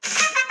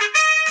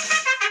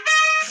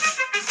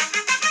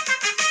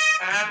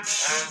Tonight,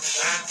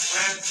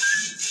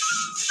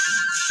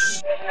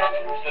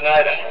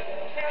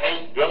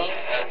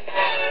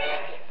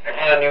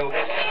 I knew.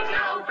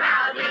 So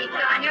proudly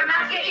put on your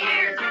mask and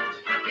ears.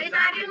 It's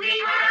time to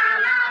meet our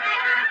love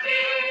and our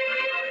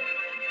fears.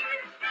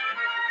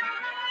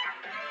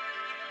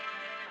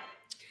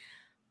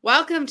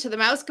 Welcome to the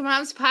Mouse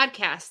Moms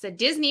Podcast, a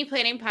Disney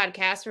planning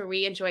podcast where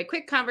we enjoy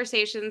quick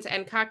conversations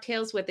and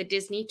cocktails with a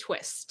Disney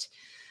twist.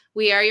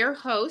 We are your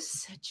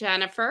hosts,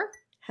 Jennifer.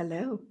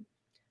 Hello.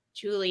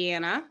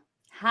 Juliana.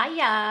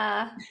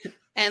 Hiya.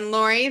 And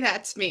Lori,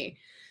 that's me.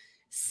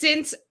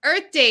 Since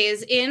Earth Day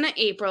is in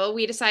April,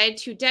 we decided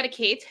to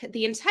dedicate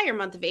the entire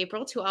month of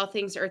April to all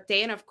things Earth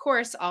Day and, of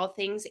course, all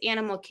things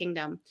Animal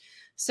Kingdom.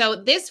 So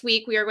this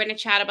week, we are going to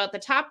chat about the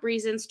top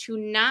reasons to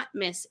not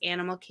miss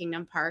Animal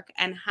Kingdom Park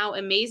and how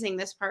amazing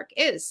this park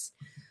is.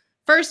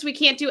 First, we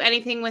can't do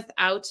anything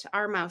without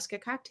our Mouska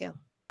cocktail.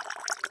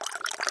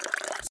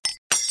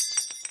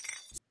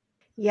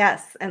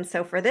 Yes, and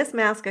so for this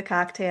Mouska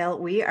cocktail,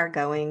 we are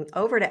going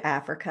over to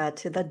Africa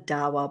to the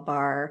Dawa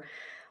Bar.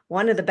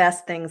 One of the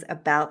best things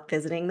about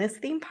visiting this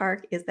theme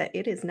park is that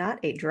it is not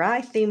a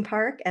dry theme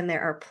park, and there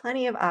are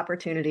plenty of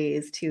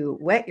opportunities to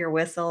wet your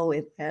whistle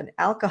with an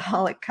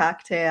alcoholic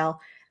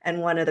cocktail.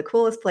 And one of the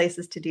coolest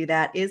places to do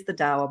that is the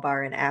Dawa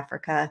Bar in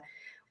Africa,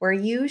 where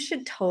you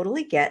should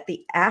totally get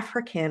the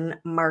African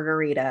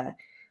margarita.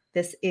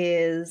 This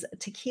is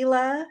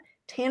tequila,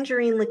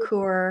 tangerine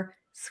liqueur,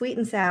 sweet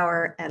and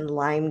sour, and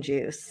lime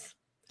juice.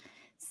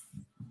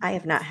 I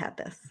have not had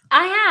this.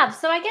 I have.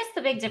 So I guess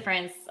the big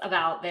difference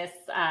about this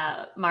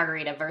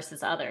margarita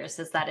versus others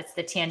is that it's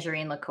the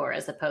tangerine liqueur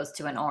as opposed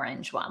to an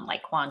orange one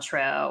like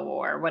Cointreau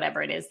or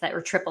whatever it is that,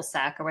 or triple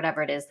sec or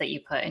whatever it is that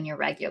you put in your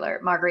regular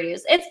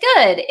margaritas. It's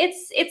good.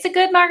 It's a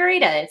good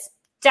margarita. It's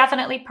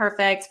definitely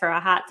perfect for a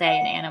hot day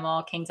in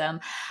Animal Kingdom.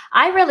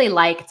 I really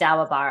like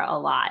Dawa Bar a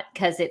lot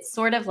because it's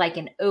sort of like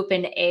an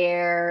open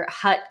air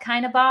hut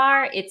kind of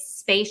bar. It's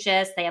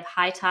spacious. They have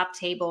high top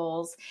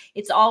tables.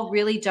 It's all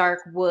really dark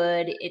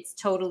wood. It's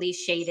totally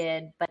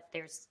shaded, but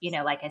there's,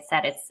 like I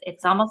said,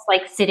 it's almost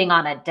like sitting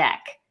on a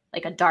deck,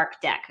 like a dark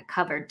deck, a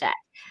covered deck.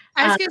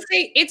 I was going to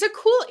say, it's a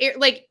cool,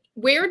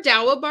 where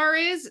Dawa Bar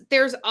is,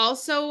 there's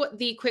also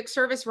the quick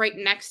service right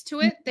next to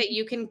it that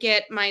you can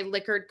get my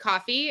liquored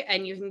coffee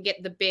and you can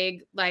get the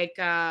big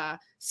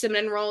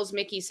cinnamon rolls,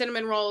 Mickey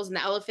cinnamon rolls and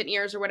the elephant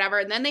ears or whatever.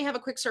 And then they have a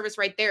quick service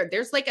right there.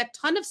 There's like a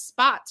ton of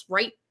spots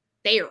right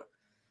there.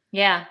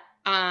 Yeah.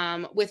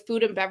 With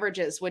food and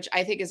beverages, which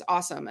I think is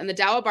awesome. And the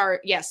Dawa Bar,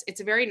 yes,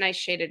 it's a very nice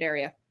shaded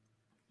area.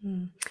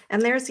 And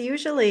there's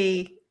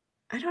usually,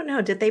 I don't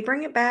know, did they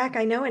bring it back?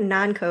 I know in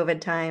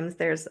non-COVID times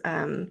there's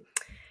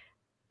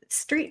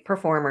street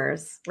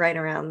performers right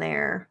around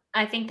there.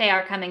 I think they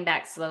are coming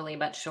back slowly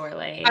but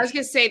surely. I was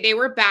going to say they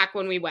were back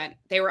when we went.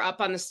 They were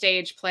up on the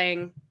stage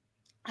playing.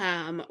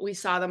 We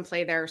saw them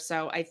play there.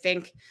 So I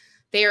think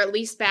they are at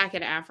least back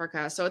in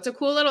Africa. So it's a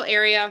cool little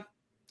area.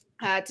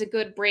 It's a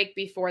good break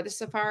before the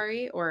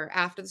safari or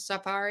after the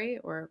safari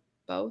or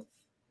both.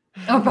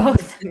 Or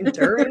both.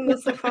 During the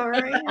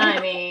safari? I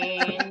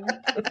mean,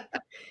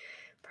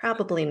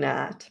 Probably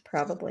not.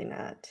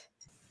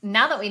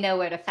 now that we know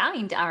where to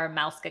find our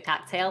Mouska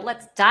cocktail,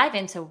 let's dive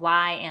into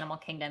why Animal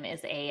Kingdom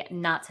is a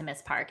not to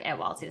miss park at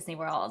Walt Disney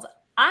World.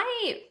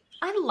 I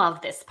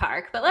love this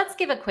park, but let's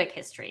give a quick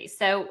history.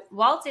 So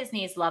Walt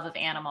Disney's love of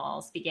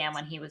animals began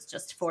when he was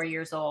just 4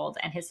 years old,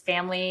 and his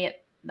family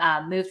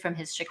moved from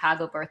his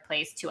Chicago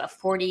birthplace to a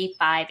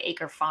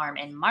 45-acre farm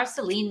in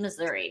Marceline,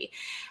 Missouri.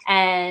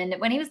 And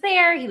when he was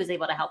there, he was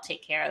able to help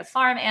take care of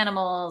farm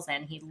animals,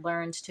 and he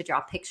learned to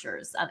draw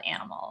pictures of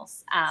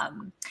animals.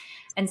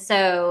 And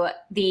so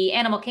the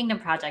Animal Kingdom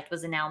project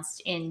was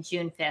announced in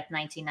June 5th,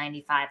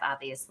 1995,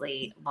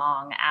 obviously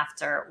long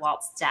after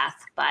Walt's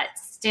death, but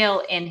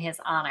still in his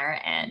honor.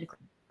 And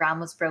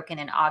ground was broken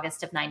in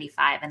August of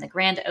 95, and the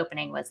grand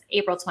opening was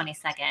April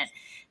 22nd,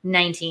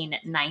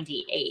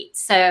 1998.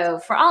 So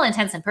for all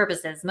intents and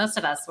purposes, most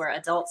of us were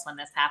adults when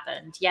this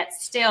happened, yet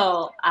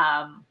still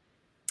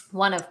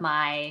one of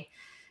my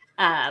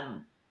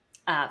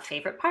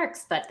favorite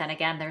parks. But then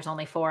again, there's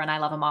only 4 and I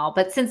love them all.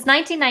 But since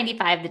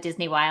 1995, the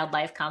Disney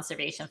Wildlife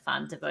Conservation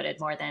Fund devoted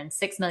more than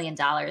 $6 million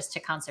to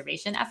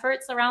conservation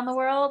efforts around the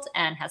world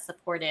and has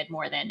supported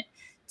more than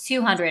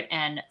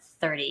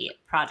 230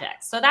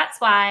 projects. So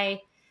that's why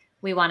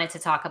we wanted to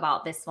talk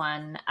about this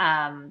one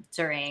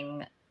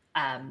during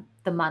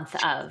the month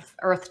of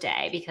Earth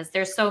Day, because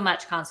there's so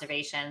much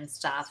conservation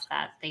stuff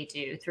that they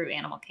do through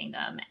Animal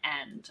Kingdom,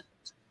 and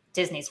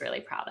Disney's really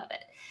proud of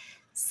it.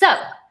 So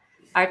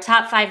our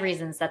top 5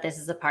 reasons that this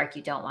is a park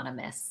you don't want to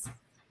miss.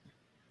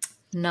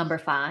 Number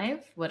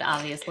 5 would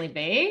obviously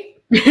be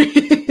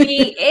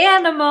the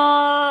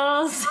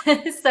animals.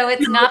 So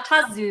it's not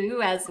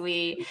Tazoo, as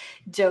we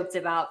joked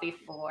about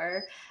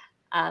before.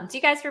 Do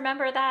you guys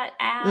remember that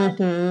ad?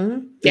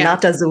 Yeah.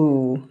 Not a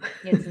zoo.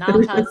 It's not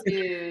a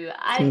zoo.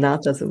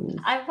 Not a zoo.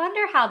 I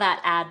wonder how that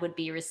ad would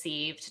be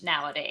received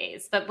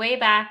nowadays. But way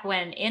back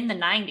when in the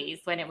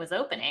 90s, when it was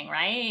opening,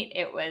 right?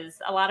 It was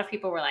a lot of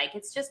people were like,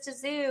 it's just a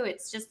zoo.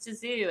 It's just a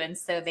zoo. And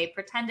so they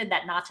pretended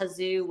that not a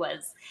zoo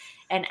was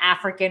an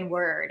African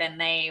word. And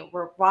they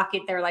were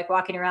walking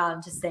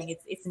around just saying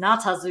it's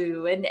not a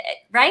zoo. And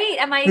right?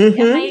 Am I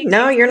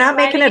No, you're not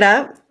making it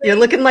up. You're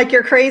looking like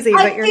you're crazy,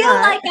 but you're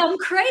not. I feel like I'm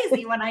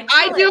crazy when I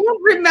I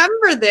don't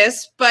remember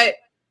this, but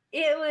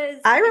it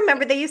was. I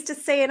remember they used to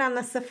say it on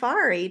the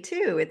safari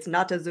too. It's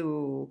not a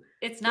zoo.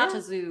 It's not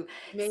a zoo.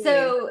 maybe.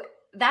 So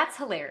that's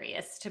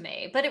hilarious to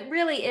me. But it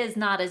really is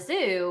not a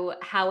zoo.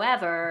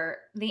 However,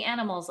 the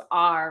animals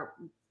are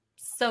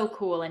so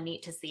cool and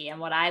neat to see. And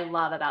what I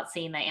love about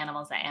seeing the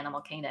animals at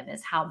Animal Kingdom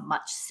is how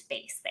much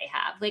space they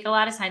have. Like a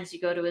lot of times you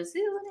go to a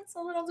zoo and it's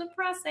a little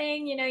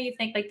depressing. You know, you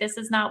think like this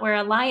is not where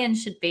a lion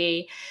should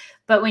be.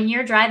 But when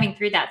you're driving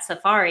through that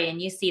safari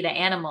and you see the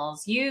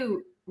animals,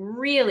 you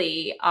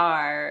really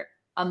are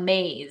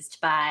amazed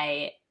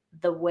by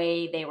the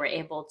way they were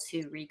able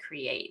to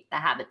recreate the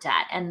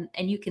habitat. And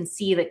you can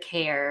see the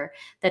care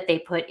that they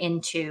put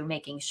into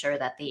making sure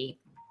that the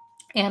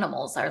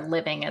animals are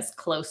living as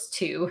close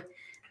to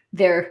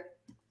their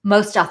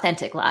most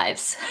authentic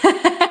lives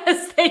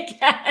as they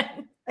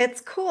can. It's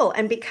cool.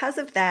 And because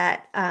of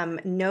that,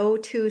 no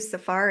two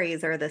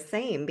safaris are the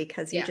same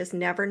because you just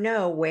never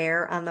know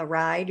where on the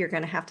ride you're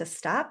going to have to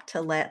stop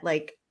to let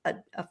like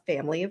a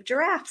family of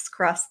giraffes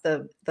cross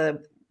the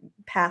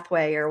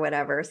pathway or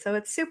whatever. So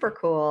it's super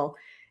cool.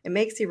 It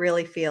makes you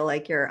really feel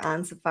like you're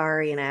on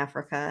safari in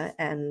Africa.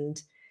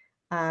 And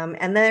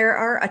there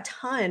are a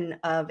ton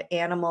of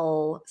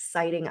animal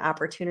sighting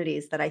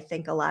opportunities that I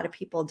think a lot of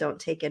people don't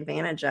take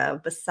advantage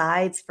of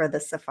besides for the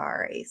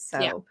safari.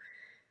 So,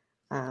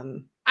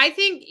 I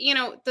think,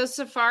 the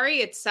safari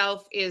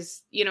itself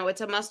is,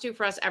 it's a must do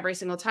for us every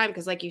single time.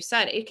 Because like you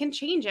said, it can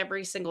change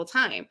every single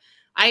time.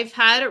 I've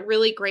had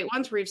really great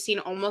ones where you've seen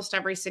almost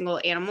every single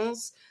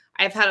animals.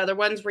 I've had other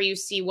ones where you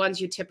see ones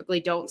you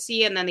typically don't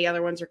see. And then the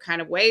other ones are kind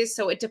of ways.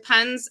 So it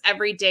depends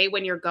every day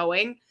when you're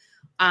going.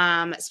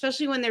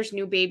 Especially when there's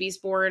new babies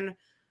born.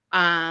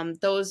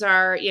 Those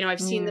are, I've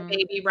seen the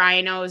baby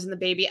rhinos and the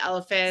baby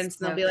elephants,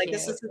 and they'll be like,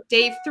 this is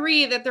day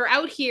 3 that they're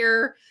out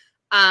here.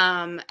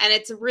 And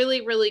it's a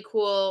really, really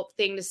cool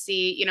thing to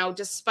see,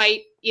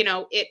 despite,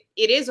 it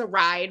is a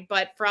ride,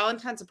 but for all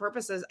intents and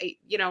purposes,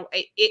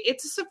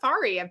 it's a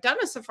safari. I've done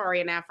a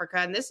safari in Africa,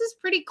 and this is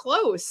pretty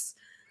close.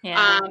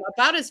 Yeah.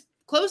 About as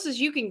close as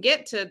you can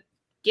get to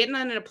getting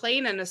on a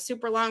plane and a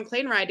super long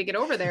plane ride to get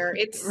over there.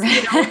 It's,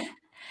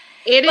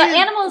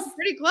 animals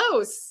pretty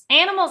close.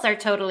 Animals are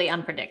totally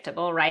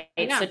unpredictable, right?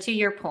 Yeah. So to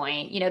your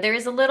point, there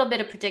is a little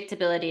bit of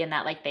predictability in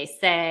that, like they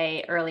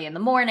say, early in the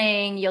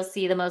morning, you'll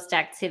see the most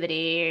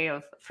activity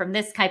from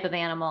this type of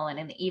animal, and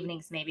in the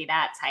evenings, maybe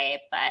that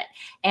type. But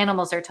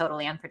animals are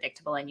totally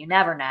unpredictable, and you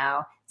never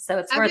know. So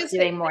it's worth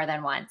doing more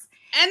than once.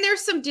 And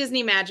there's some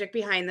Disney magic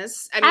behind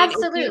this. I mean,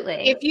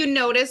 absolutely. If you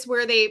notice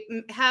where they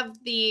have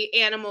the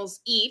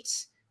animals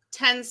eat,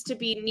 tends to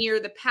be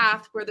near the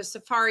path where the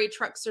safari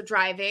trucks are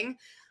driving.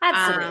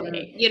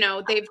 Absolutely.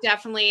 They've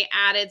definitely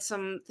added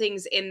some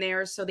things in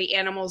there so the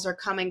animals are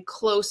coming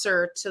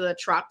closer to the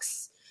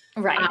trucks.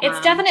 Right.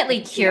 It's definitely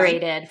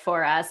curated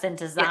for us and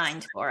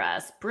designed for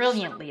us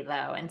brilliantly,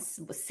 though, and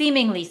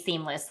seemingly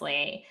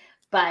seamlessly.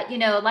 But,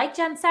 like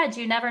Jen said,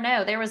 you never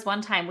know. There was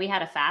one time we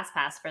had a fast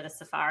pass for the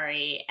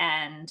safari,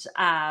 and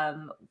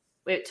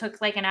it took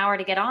like an hour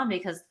to get on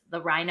because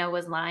the rhino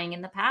was lying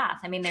in the path.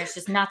 I mean, there's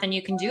just nothing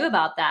you can do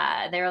about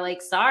that. They're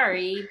like,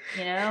 sorry,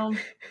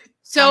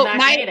 So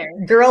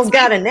girls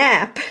got a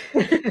nap.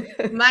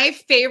 My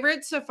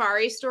favorite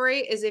safari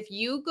story is if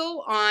you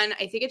go on,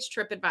 I think it's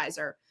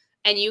TripAdvisor,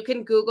 and you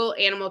can Google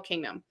Animal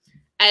Kingdom,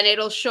 and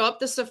it'll show up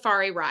the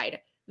safari ride.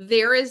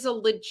 There is a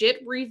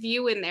legit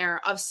review in there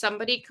of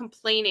somebody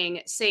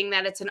complaining, saying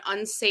that it's an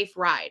unsafe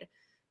ride.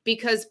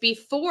 Because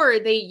before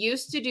they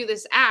used to do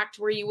this act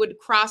where you would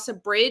cross a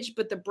bridge,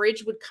 but the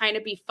bridge would kind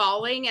of be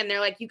falling. And they're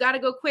like, you got to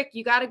go quick.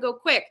 You got to go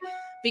quick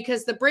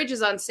because the bridge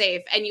is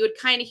unsafe. And you would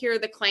kind of hear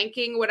the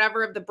clanking,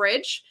 whatever, of the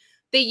bridge.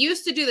 They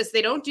used to do this.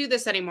 They don't do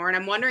this anymore. And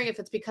I'm wondering if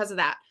it's because of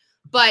that.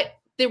 But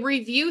the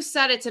review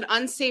said it's an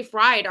unsafe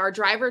ride. Our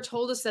driver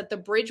told us that the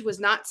bridge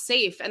was not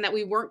safe and that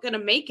we weren't going to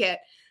make it.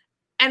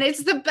 And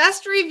it's the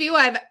best review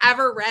I've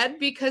ever read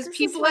because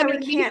people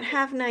can't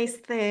have nice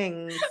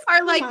things.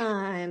 Are like,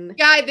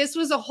 guy, this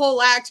was a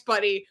whole act,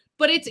 buddy.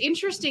 But it's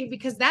interesting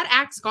because that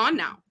act's gone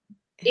now.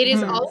 It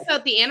is all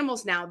about the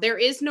animals now. There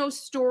is no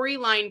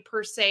storyline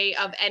per se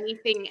of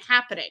anything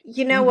happening.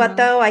 You know what,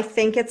 though? I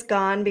think it's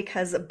gone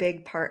because a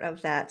big part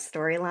of that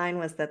storyline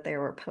was that there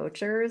were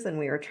poachers and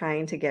we were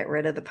trying to get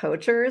rid of the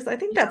poachers. I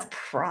think that's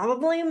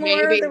probably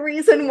more of the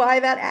reason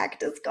why that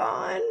act is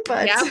gone.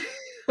 But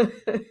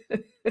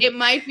it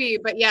might be.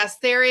 But yes,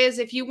 there is.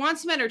 If you want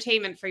some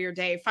entertainment for your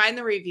day, find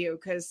the review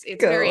because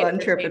it's very on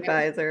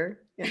TripAdvisor.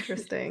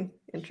 Interesting.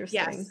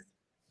 Yes.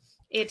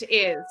 It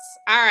is.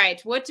 All right.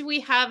 What do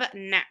we have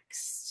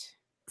next?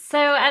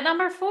 So at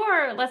number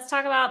 4, let's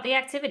talk about the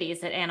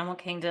activities at Animal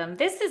Kingdom.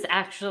 This is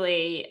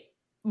actually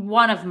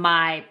one of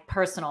my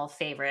personal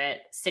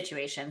favorite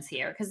situations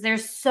here because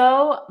there's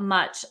so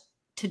much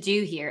to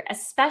do here,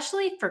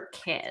 especially for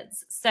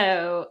kids.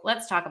 So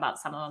let's talk about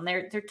some of them.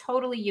 They're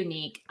totally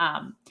unique.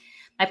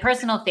 My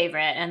personal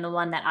favorite and the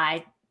one that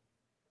I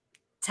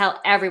tell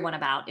everyone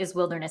about is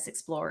Wilderness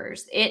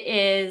Explorers. It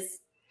is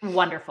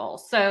wonderful.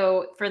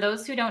 So for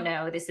those who don't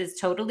know, this is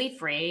totally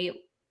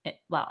free.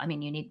 Well, I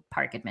mean, you need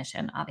park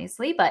admission,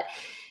 obviously, but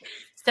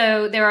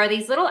so there are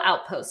these little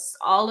outposts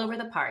all over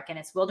the park, and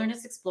it's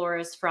Wilderness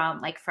Explorers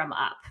from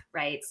Up,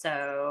 right?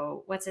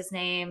 So what's his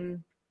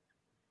name?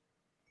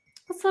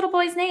 What's the little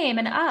boy's name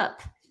in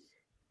Up?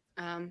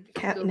 No,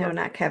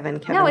 not Kevin.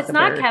 No, it's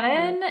not bird.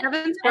 Kevin.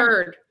 Kevin's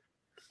bird.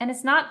 And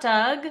it's not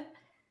Doug.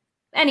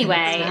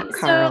 Anyway, not so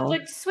Carl.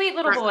 the sweet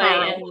little Not boy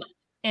Carl.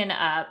 in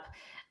Up,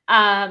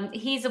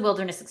 he's a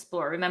wilderness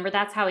explorer. Remember,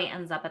 that's how he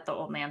ends up at the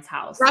old man's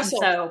house. And Russell.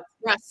 so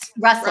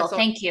Russell,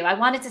 thank you. I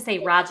wanted to say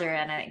Roger,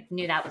 and I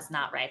knew that was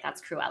not right.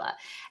 That's Cruella.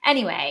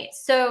 Anyway,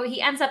 so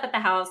he ends up at the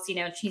house.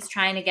 He's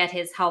trying to get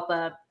his help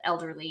a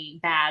elderly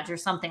badge or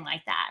something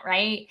like that,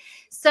 right?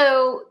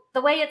 So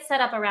the way it's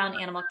set up around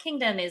Animal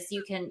Kingdom is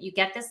you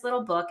get this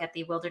little book at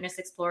the Wilderness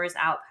Explorers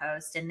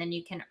Outpost, and then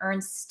you can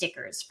earn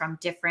stickers from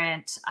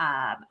different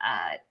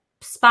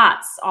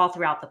spots all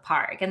throughout the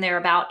park, and they're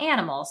about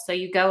animals. So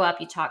you go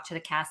up, you talk to the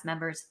cast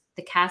members.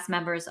 The cast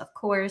members, of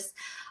course,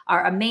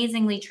 are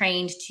amazingly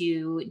trained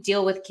to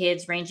deal with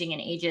kids ranging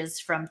in ages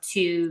from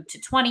 2 to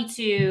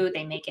 22.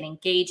 They make it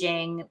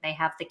engaging. They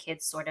have the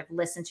kids sort of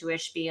listen to a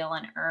spiel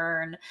and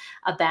earn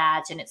a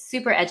badge, and it's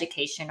super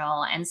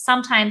educational. And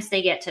sometimes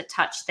they get to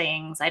touch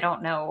things. I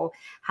don't know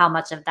how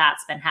much of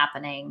that's been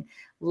happening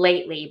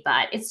lately,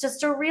 but it's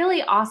just a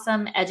really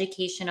awesome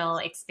educational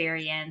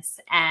experience,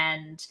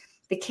 and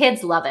the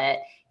kids love it.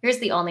 Here's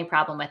the only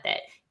problem with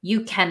it.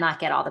 You cannot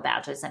get all the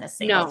badges in a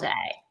single day.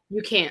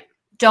 You can't.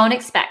 Don't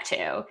expect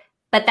to.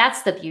 But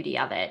that's the beauty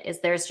of it, is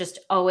there's just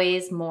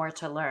always more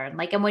to learn.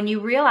 And when you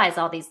realize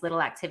all these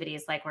little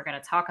activities like we're going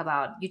to talk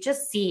about, you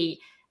just see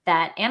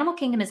that Animal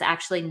Kingdom is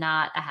actually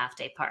not a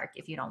half-day park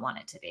if you don't want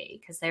it to be,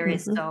 because there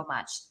is so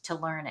much to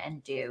learn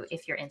and do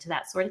if you're into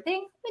that sort of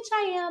thing, which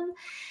I am.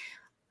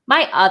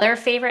 My other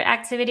favorite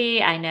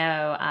activity, I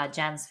know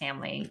Jen's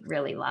family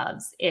really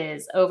loves,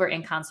 is over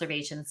in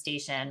Conservation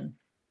Station.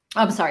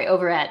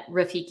 Over at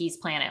Rafiki's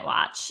Planet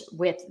Watch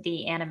with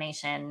the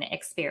animation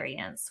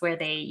experience,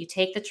 where you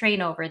take the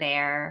train over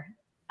there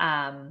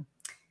to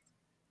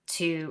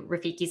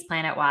Rafiki's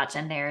Planet Watch,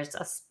 and there's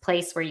a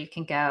place where you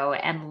can go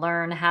and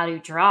learn how to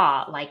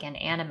draw like an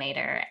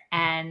animator,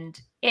 and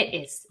it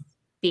is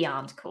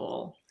beyond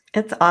cool.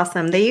 It's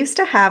awesome. They used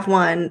to have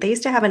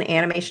an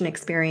animation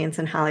experience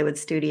in Hollywood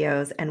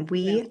Studios, and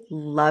we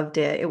loved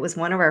it. It was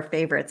one of our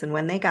favorites, and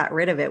when they got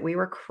rid of it, we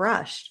were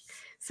crushed.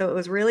 So it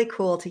was really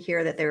cool to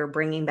hear that they were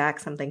bringing back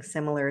something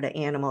similar to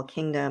Animal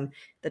Kingdom.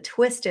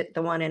 The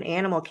one in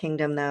Animal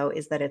Kingdom, though,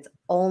 is that it's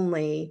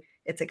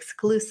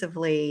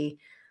exclusively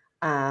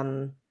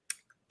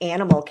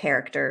animal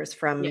characters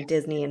from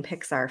Disney and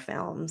Pixar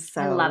films.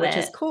 So, which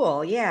is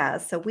cool. Yeah.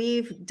 So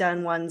we've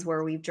done ones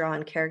where we've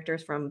drawn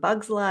characters from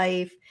Bug's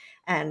Life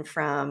and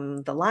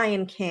from The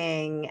Lion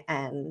King,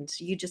 and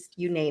you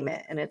name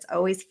it. And it's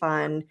always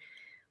fun.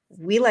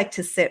 We like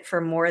to sit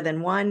for more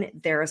than one.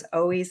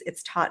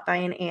 It's taught by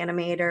an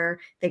animator.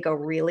 They go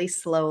really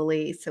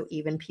slowly. So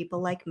even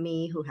people like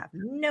me who have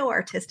no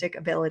artistic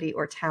ability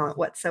or talent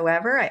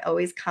whatsoever, I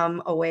always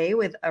come away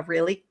with a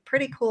really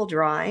pretty cool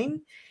drawing.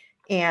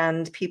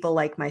 And people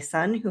like my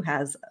son, who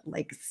has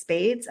like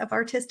spades of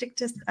artistic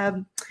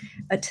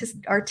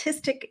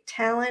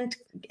talent.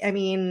 I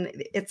mean,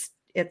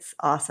 it's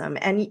awesome.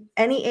 And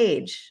any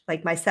age,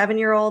 like my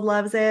 7-year-old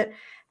loves it.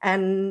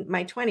 And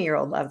my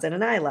 20-year-old loves it,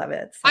 and I love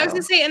it. So. I was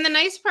going to say, and the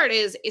nice part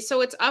is,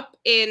 so it's up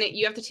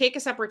you have to take a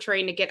separate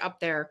train to get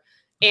up there.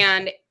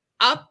 And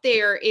up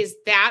there is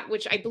that,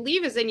 which I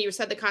believe is you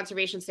said the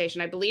conservation station.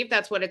 I believe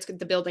that's what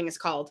the building is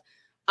called.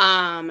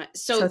 So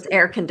it's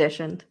air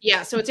conditioned.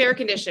 Yeah, so it's air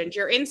conditioned.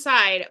 You're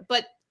inside.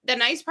 But the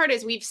nice part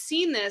is we've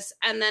seen this.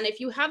 And then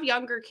if you have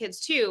younger kids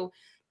too,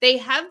 they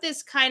have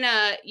this kind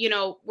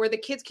of, where the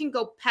kids can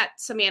go pet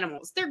some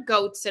animals. They're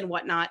goats and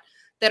whatnot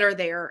that are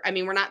there. I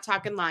mean, we're not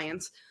talking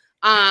lions.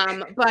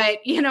 But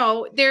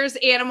there's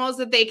animals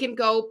that they can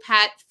go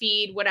pet,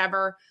 feed,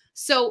 whatever.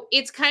 So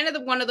it's kind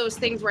of one of those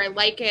things where I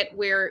like it,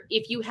 where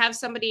if you have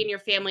somebody in your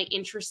family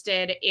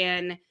interested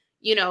in,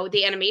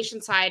 the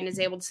animation side and is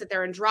able to sit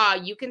there and draw,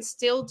 you can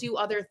still do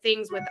other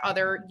things with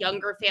other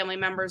younger family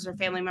members or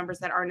family members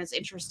that aren't as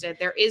interested.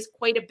 There is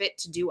quite a bit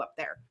to do up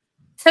there.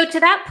 So to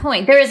that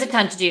point, there is a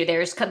ton to do.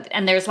 There's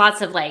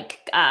lots of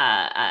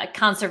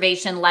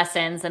conservation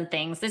lessons and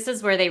things. This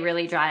is where they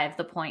really drive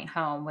the point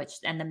home,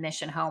 and the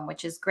mission home,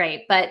 which is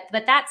great. But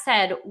that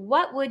said,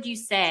 what would you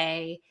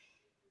say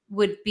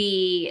would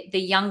be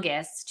the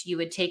youngest you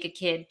would take a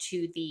kid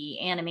to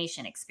the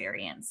animation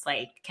experience?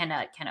 Like, can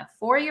a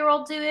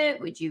 4-year-old do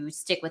it? Would you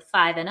stick with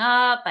 5 and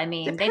up? I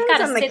mean, they've got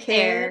to sit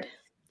there.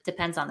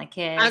 Depends on the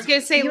kid. I was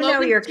gonna say You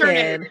know your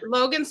kid.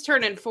 Logan's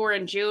turning 4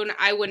 in June.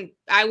 I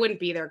wouldn't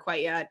be there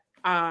quite yet.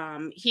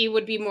 He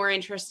would be more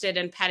interested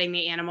in petting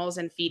the animals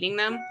and feeding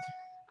them.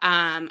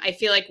 I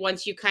feel like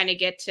once you kind of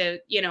get to,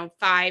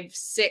 5,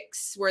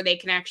 6, where they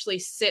can actually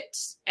sit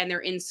and they're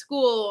in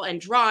school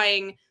and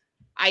drawing,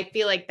 I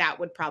feel like that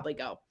would probably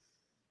go.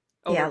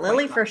 Yeah, over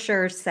Lily quite for well.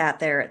 sure sat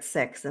there at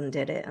 6 and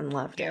did it and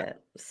loved Yeah.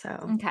 it. So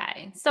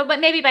Okay. So, but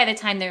maybe by the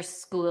time they're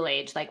school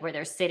age, like where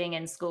they're sitting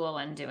in school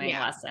and doing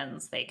Yeah.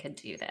 lessons, they could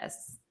do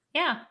this.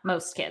 Yeah.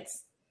 Most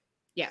kids.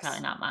 Yes. Probably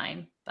not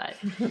mine, but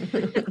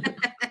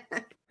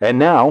And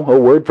now, a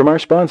word from our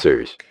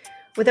sponsors.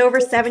 with over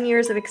 7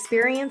 years of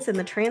experience in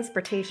the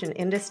transportation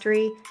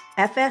industry,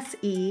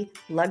 FSE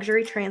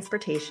Luxury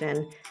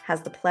Transportation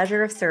has the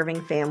pleasure of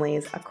serving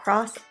families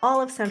across all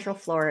of Central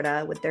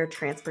Florida with their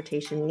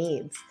transportation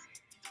needs.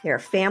 They are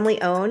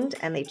family owned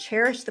and they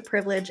cherish the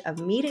privilege of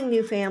meeting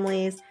new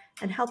families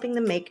and helping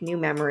them make new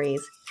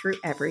memories through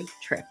every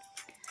trip.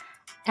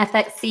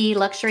 FXC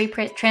Luxury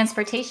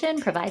Transportation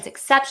provides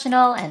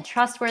exceptional and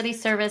trustworthy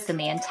service in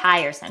the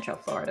entire Central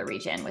Florida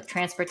region with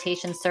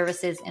transportation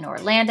services in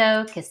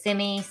Orlando,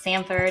 Kissimmee,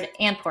 Sanford,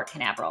 and Port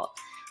Canaveral.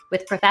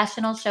 With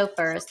professional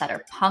chauffeurs that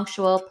are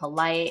punctual,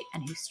 polite,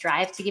 and who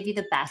strive to give you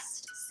the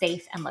best,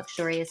 safe, and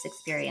luxurious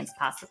experience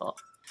possible.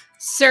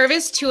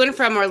 Service to and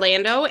from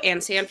Orlando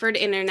and Sanford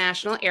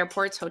International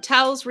Airports,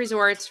 hotels,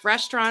 resorts,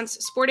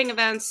 restaurants, sporting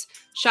events,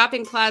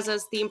 shopping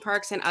plazas, theme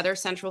parks, and other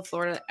Central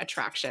Florida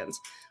attractions.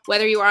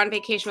 Whether you are on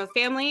vacation with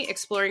family,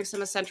 exploring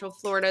some of Central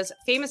Florida's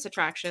famous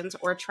attractions,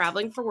 or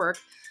traveling for work,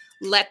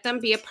 let them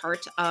be a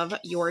part of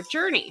your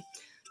journey.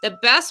 The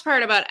best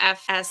part about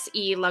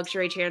FSE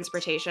Luxury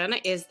Transportation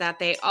is that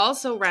they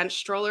also rent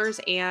strollers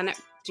and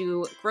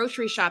do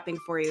grocery shopping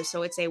for you.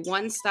 So it's a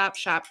one-stop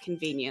shop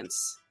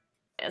convenience.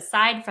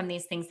 Aside from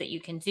these things that you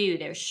can do,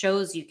 there's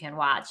shows you can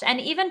watch and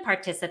even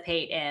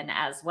participate in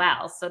as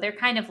well. So they're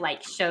kind of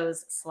like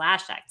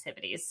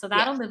shows/activities. So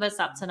that'll move us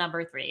up to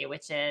number 3,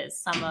 which is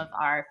some of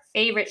our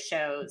favorite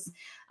shows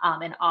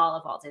in all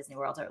of Walt Disney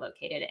World are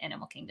located at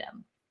Animal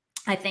Kingdom.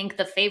 I think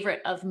the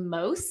favorite of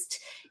most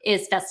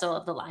is Festival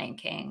of the Lion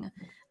King,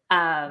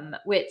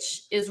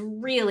 which is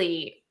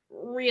really,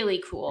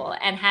 really cool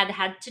and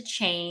had to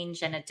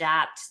change and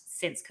adapt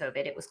since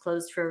COVID. It was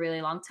closed for a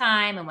really long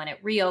time. And when it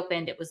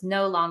reopened, it was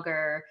no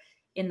longer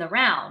in the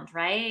round,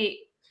 right?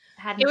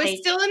 It was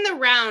still in the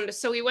round.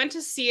 So we went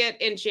to see it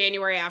in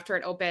January after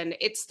it opened.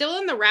 It's still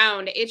in the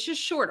round. It's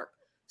just shorter.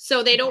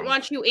 So they don't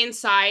want you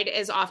inside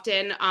as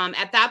often.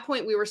 At that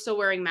point, we were still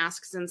wearing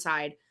masks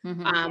inside.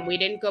 Mhm. We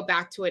didn't go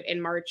back to it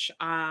in March.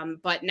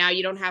 But now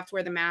you don't have to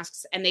wear the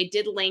masks. And they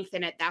did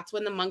lengthen it. That's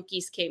when the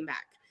monkeys came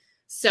back.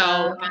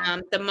 So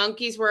the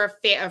monkeys were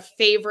a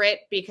favorite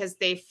because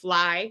they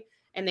fly.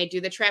 And they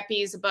do the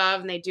trapeze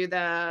above and they do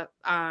the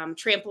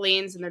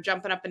trampolines and they're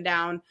jumping up and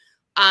down.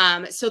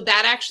 So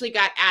that actually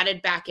got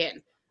added back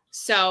in.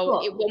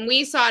 So when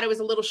we saw it, it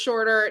was a little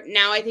shorter.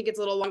 Now I think it's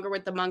a little longer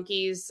with the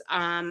monkeys.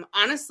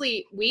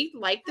 Honestly, we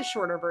like the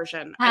shorter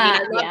version.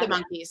 I love the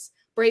monkeys.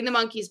 Bring the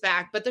monkeys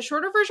back. But the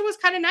shorter version was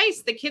kind of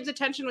nice. The kids'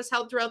 attention was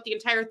held throughout the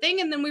entire thing.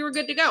 And then we were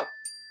good to go.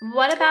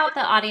 What about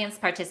the audience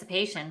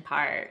participation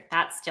part?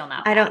 That's still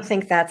not back. I don't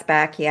think that's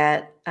back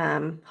yet.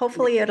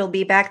 Hopefully it'll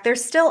be back.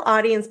 There's still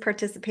audience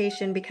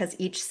participation because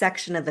each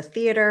section of the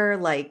theater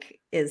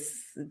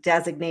is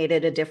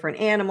designated a different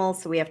animal.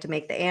 So we have to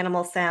make the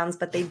animal sounds,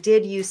 but they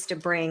did used to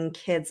bring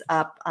kids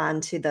up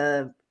onto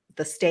the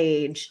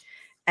stage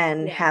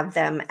and have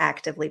them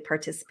actively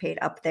participate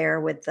up there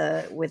with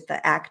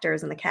the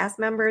actors and the cast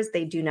members.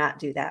 They do not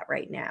do that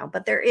right now,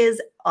 but there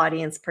is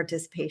audience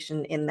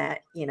participation in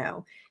that,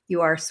 you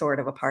are sort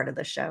of a part of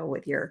the show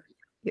with your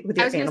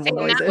animal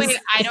noises. That way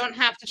I don't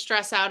have to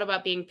stress out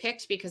about being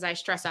picked because I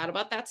stress out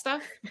about that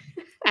stuff.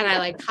 And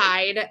I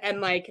hide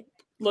and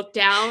look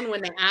down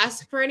when they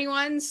ask for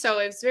anyone. So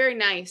it's very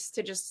nice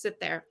to just sit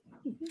there.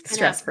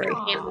 Stress-free.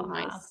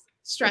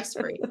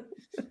 Stress-free.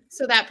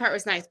 So that part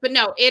was nice. But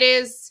no, it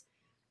is,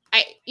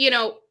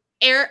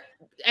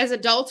 as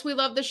adults, we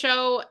love the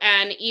show,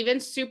 and even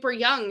super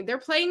young, they're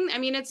playing.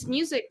 It's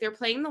music. They're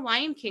playing the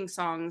Lion King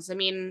songs.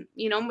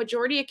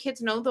 Majority of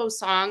kids know those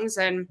songs,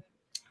 and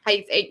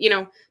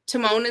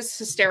Timon is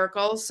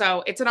hysterical.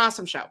 So it's an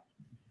awesome show.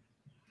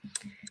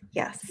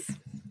 Yes.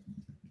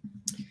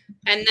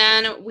 And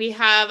then we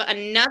have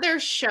another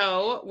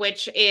show,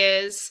 which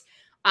is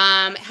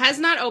has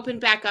not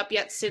opened back up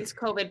yet since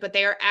COVID, but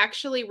they are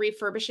actually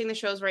refurbishing the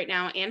shows right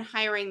now and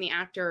hiring the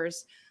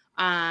actors,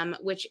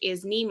 which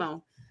is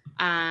Nemo.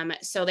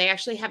 So they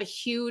actually have a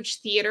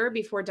huge theater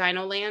before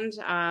Dino Land,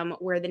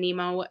 where the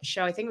Nemo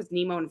show, I think it was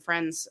Nemo and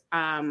Friends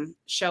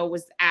show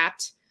was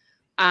at.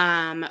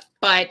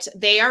 But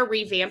they are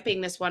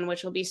revamping this one,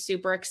 which will be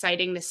super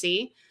exciting to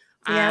see.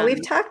 Yeah,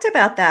 we've talked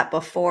about that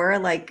before.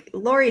 Like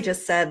Lori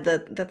just said,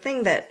 the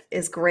thing that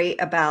is great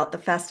about the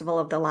Festival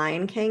of the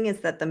Lion King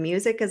is that the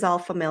music is all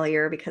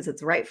familiar because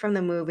it's right from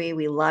the movie.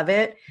 We love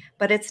it,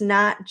 but it's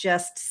not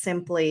just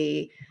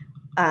simply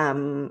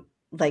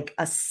like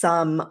a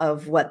sum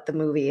of what the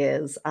movie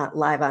is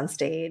live on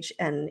stage,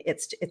 and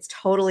it's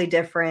totally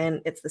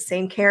different. It's the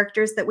same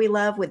characters that we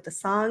love with the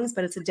songs,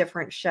 but it's a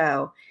different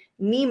show.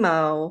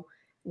 Nemo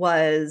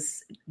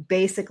was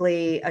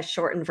basically a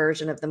shortened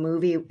version of the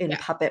movie in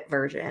puppet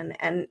version,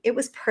 and it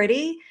was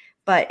pretty,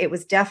 but it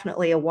was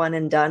definitely a one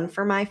and done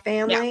for my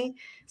family.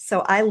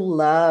 So I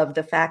love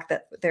the fact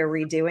that they're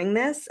redoing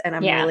this, and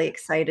I'm really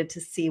excited to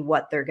see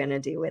what they're going to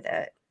do with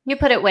it. You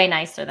put it way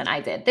nicer than I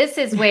did. This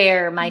is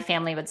where my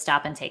family would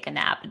stop and take a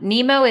nap.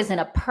 Nemo is in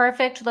a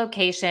perfect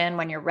location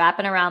when you're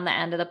wrapping around the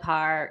end of the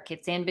park.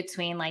 It's in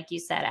between, like you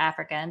said,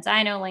 Africa and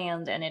Dino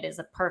Land, and it is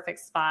a perfect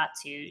spot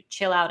to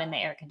chill out in the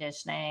air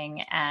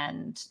conditioning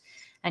and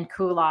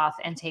cool off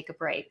and take a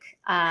break.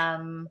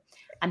 I'm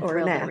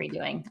thrilled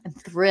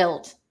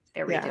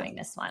they're redoing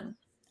this one.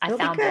 I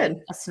found it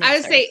a snoozer. I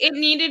would say it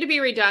needed to be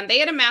redone. They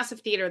had a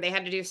massive theater. They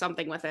had to do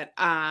something with it.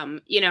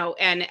 And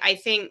I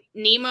think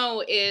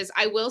Nemo is,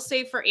 I will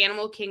say for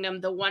Animal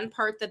Kingdom, the one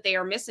part that they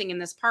are missing in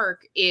this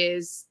park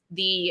is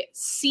the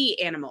sea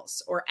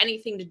animals or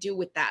anything to do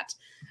with that.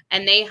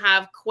 And they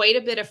have quite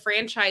a bit of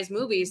franchise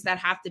movies that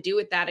have to do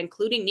with that,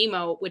 including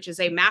Nemo, which is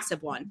a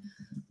massive one.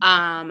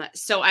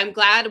 So I'm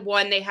glad,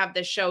 one, they have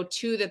this show,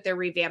 two, that they're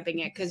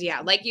revamping it. Cause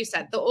like you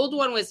said, the old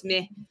one was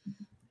meh.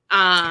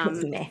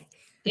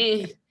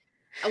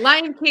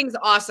 Lion King's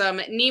awesome.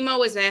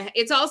 Nemo is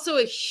it's also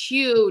a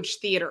huge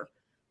theater.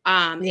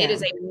 It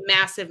is a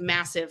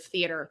massive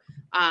theater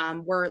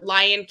where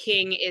Lion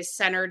King is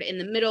centered in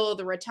the middle of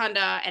the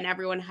rotunda and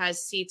everyone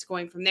has seats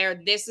going from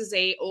there. This is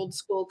a old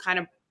school kind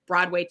of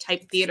Broadway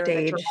type theater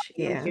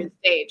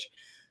stage.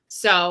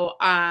 So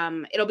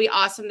it'll be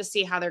awesome to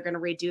see how they're going to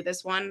redo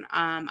this one.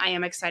 I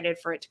am excited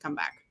for it to come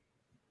back.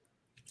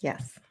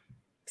 Yes,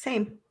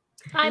 same.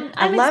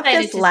 I love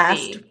this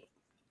last.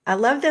 I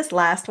love this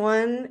last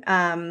one.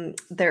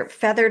 They're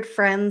Feathered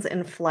Friends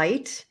in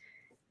Flight,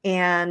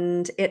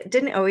 and it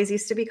didn't always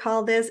used to be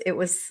called this. It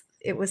was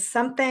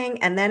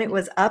something, and then it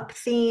was up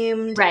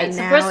themed. Right. And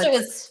so now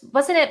first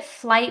wasn't it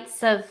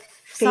Flights of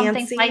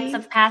something? Flights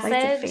of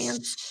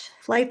Passage.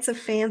 Flights of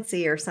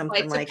Fancy or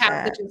something like that.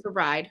 Flights of Passage is a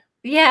ride.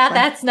 Yeah,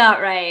 that's not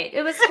right.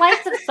 It was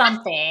Flights of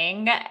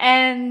something,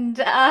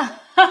 and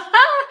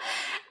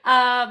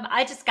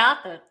I just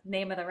got the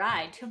name of the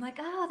ride too. I'm like,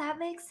 oh, that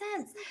makes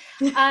sense.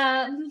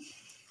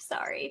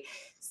 Sorry.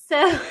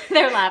 So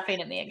they're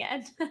laughing at me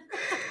again.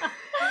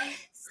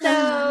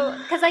 So,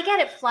 because I get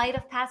it, Flight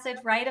of Passage,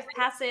 Rite of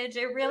Passage.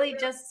 It really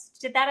just,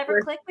 did that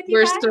ever click with you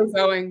We're guys? still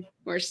going.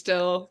 We're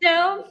still.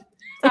 No?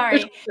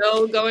 Sorry. We're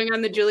still going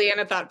on the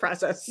Juliana thought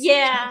process.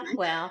 Yeah.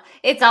 Well,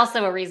 it's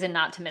also a reason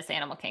not to miss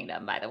Animal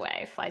Kingdom, by the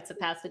way. Flights of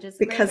Passage is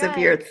because of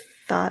your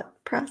thought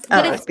process.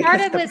 But it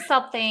started with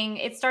something.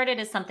 It started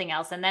as something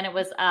else, and then it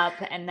was Up,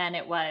 and then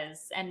it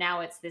was, and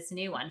now it's this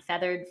new one,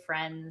 Feathered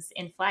Friends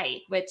in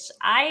Flight, which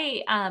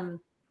I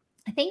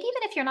think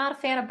even if you're not a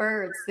fan of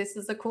birds, this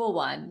is a cool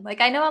one. Like,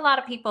 I know a lot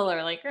of people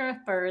are like,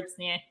 birds,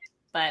 yeah,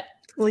 but.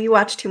 Well, you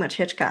watch too much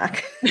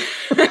Hitchcock.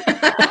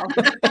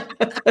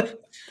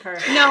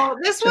 No,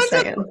 this one's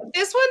a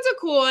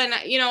cool one.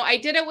 I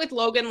did it with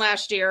Logan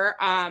last year.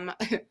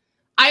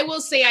 I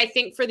will say, I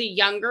think for the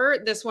younger,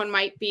 this one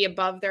might be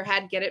above their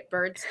head. Get it,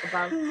 birds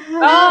above.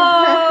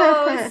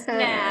 Oh,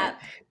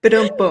 snap!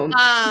 Boom.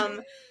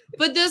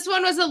 But this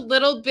one was a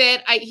little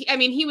bit. I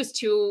mean, he was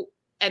two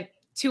at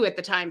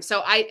the time,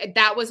 so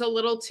that was a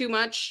little too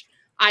much.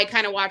 I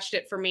kind of watched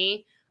it for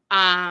me.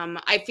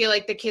 I feel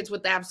like the kids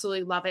would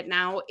absolutely love it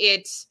now.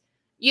 It's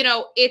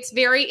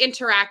very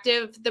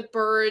interactive. The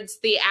birds,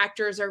 the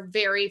actors are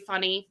very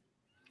funny.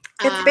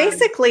 It's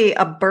basically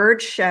a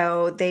bird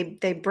show.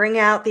 They bring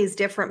out these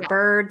different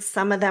birds.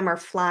 Some of them are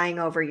flying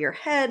over your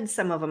head.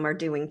 Some of them are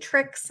doing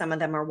tricks. Some of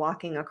them are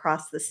walking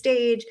across the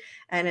stage.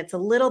 And it's a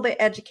little bit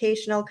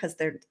educational because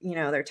they're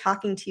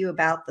talking to you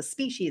about the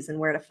species and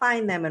where to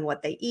find them and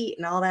what they eat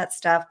and all that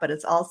stuff. But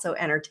it's also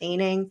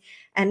entertaining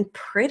and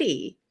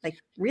pretty, like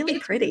really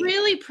pretty.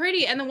 Really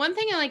pretty. And the one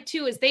thing I like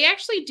too is they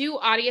actually do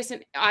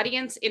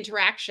audience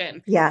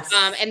interaction. Yes.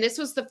 And this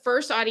was the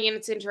first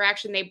audience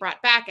interaction they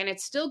brought back, and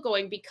it's still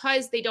going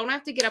because they don't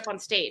have to get up on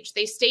stage.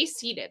 They stay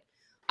seated.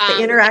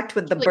 They interact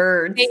with the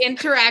birds. They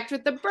interact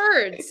with the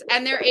birds,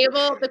 and they're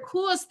able. The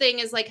coolest thing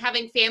is like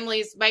having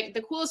families.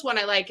 The coolest one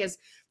I like is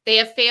they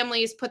have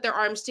families put their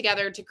arms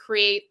together to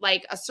create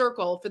like a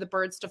circle for the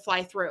birds to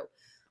fly through.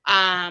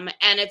 And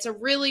it's a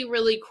really,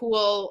 really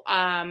cool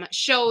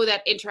show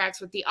that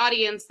interacts with the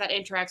audience, that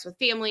interacts with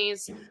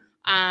families.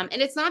 And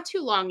it's not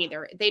too long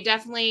either.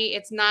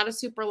 It's not a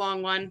super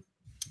long one.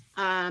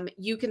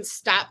 You can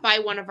stop by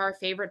one of our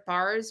favorite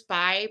bars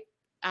by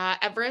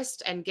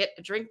Everest and get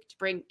a drink to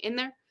bring in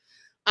there.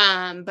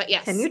 But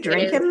yes. Can you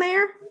drink in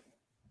there?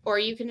 Or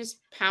you can just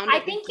pound it. I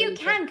think you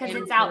can because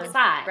it's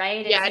outside,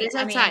 right? Yeah, it is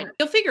outside.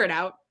 You'll figure it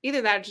out.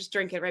 Either that or just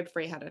drink it right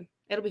before you head in.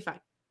 It'll be fine.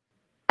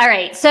 All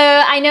right. So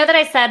I know that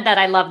I said that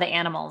I love the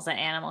animals in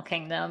Animal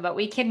Kingdom, but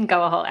we can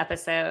go a whole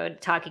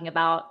episode talking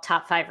about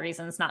top 5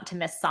 reasons not to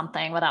miss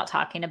something without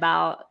talking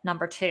about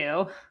number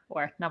 2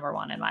 or number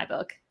 1 in my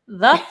book,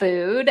 the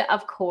food,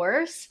 of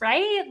course,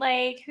 right?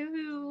 Like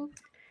who?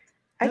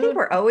 I think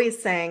we're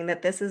always saying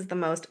that this is the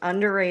most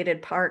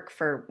underrated park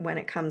for when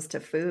it comes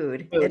to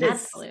food. It is,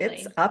 Absolutely.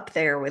 it's up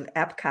there with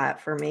Epcot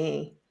for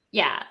me.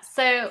 Yeah.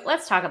 So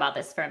let's talk about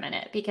this for a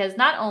minute, because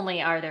not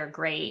only are there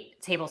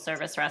great table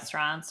service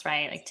restaurants,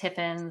 right? Like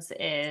Tiffin's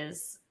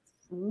is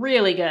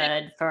really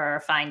good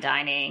for fine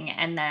dining.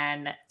 And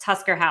then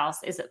Tusker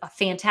House is a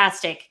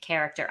fantastic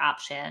character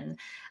option.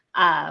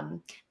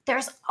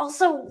 There's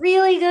also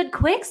really good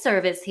quick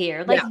service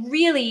here. Like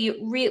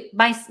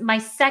my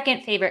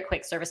second favorite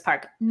quick service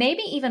park,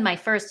 maybe even my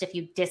first if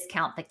you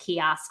discount the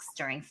kiosks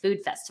during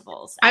food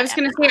festivals. I was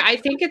going to say, I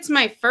think it's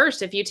my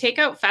first. If you take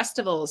out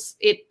festivals,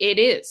 it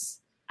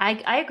is.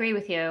 I agree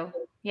with you.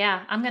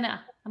 Yeah, I'm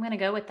gonna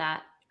go with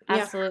that.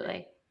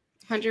 Absolutely.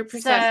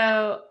 100%.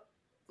 So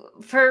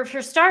for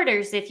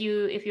starters, if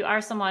you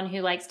are someone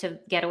who likes to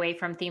get away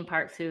from theme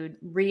park food,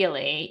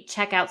 really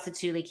check out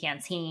Satu'li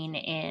Canteen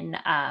in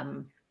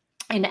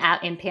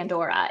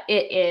Pandora.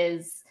 It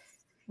is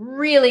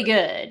really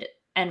good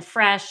and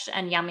fresh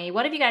and yummy.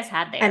 What have you guys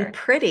had there? And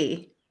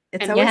pretty.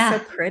 It's And always yeah. so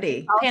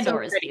pretty.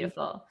 Pandora is pretty.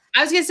 beautiful.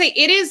 I was going to say,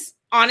 it is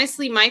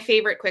honestly my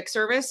favorite quick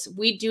service.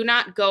 We do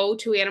not go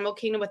to Animal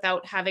Kingdom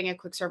without having a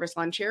quick service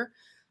lunch here.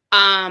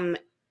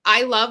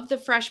 I love the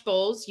fresh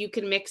bowls. You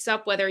can mix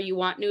up whether you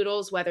want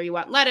noodles, whether you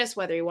want lettuce,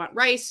 whether you want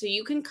rice. So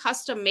you can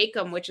custom make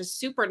them, which is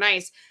super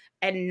nice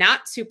and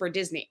not super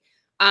Disney.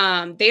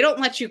 They don't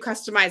let you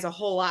customize a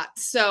whole lot.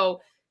 So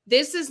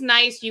this is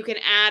nice. You can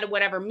add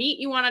whatever meat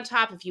you want on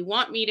top. If you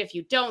want meat, if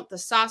you don't, the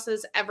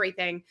sauces,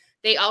 everything.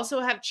 They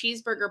also have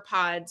cheeseburger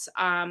pods,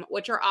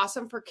 which are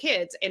awesome for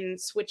kids and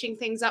switching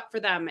things up for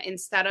them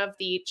instead of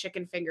the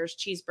chicken fingers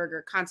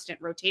cheeseburger constant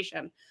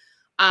rotation.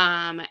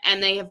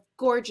 And they have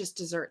gorgeous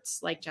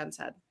desserts, like Jen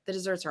said. The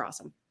desserts are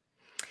awesome.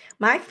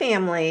 My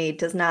family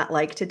does not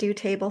like to do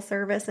table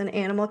service in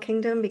Animal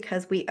Kingdom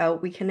because we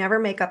can never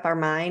make up our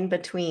mind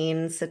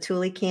between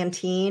Satu'li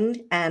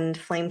Canteen and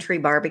Flame Tree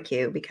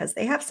Barbecue because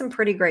they have some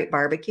pretty great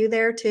barbecue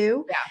there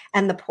too. Yeah.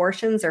 And the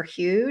portions are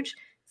huge.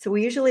 So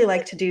we usually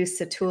like to do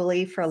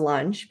Satu'li for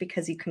lunch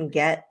because you can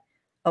get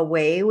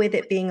away with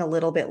it being a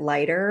little bit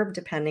lighter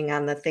depending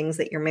on the things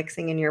that you're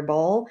mixing in your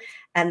bowl.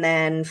 And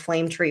then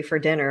Flame Tree for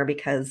dinner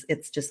because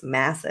it's just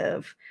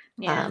massive.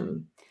 Yeah.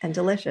 And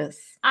delicious.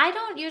 I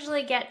don't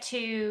usually get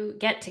to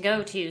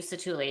go to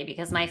Satu'li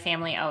because my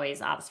family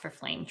always opts for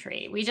Flame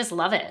Tree. We just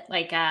love it.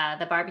 Like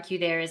the barbecue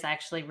there is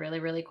actually really,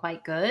 really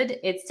quite good.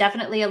 It's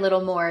definitely a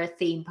little more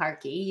theme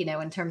parky,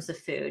 in terms of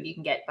food. You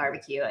can get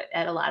barbecue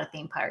at a lot of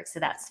theme parks, so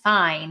that's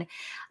fine.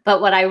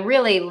 But what I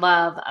really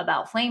love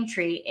about Flame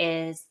Tree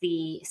is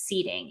the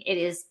seating. It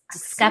is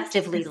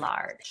deceptively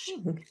large.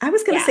 I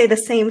was going to say the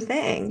same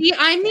thing. See,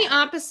 I'm the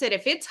opposite.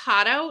 If it's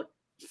hot out,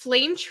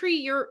 Flame Tree,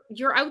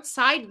 you're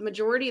outside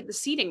majority of the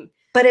seating.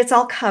 But it's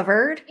all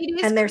covered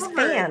and there's covered,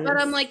 fans. But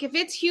I'm like, if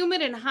it's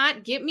humid and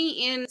hot, get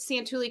me in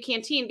Satu'li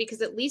Canteen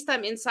because at least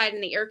I'm inside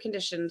in the air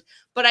conditioned.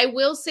 But I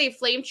will say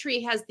Flame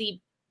Tree has the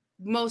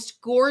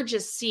most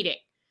gorgeous seating.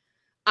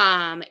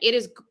 It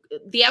is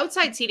the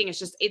outside seating is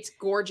just, it's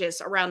gorgeous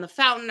around the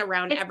fountain,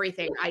 around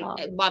everything. I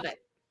love it.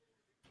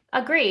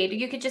 Agreed.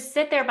 You could just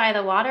sit there by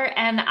the water,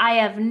 and I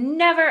have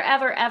never,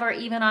 ever, ever,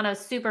 even on a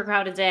super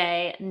crowded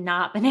day,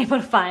 not been able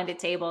to find a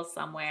table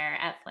somewhere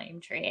at Flame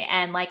Tree.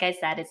 And like I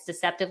said, it's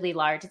deceptively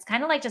large. It's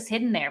kind of like just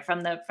hidden there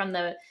from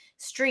the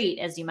street,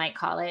 as you might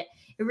call it.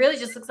 It really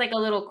just looks like a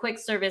little quick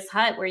service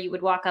hut where you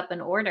would walk up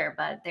and order,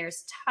 but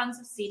there's tons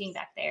of seating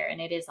back there, and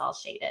it is all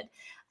shaded.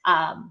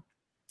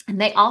 And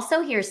they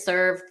also here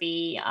serve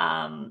the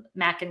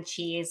mac and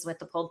cheese with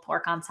the pulled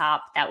pork on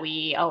top that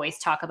we always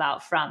talk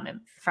about from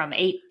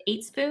Eight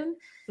Spoon.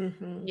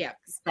 Mm-hmm. Yeah.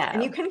 So,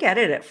 and you can get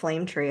it at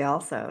Flame Tree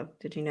also.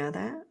 Did you know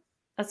that?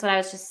 That's what I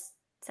was just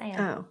saying.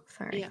 Oh,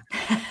 sorry.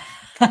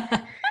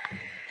 Yeah.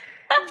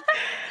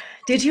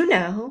 Did you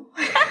know?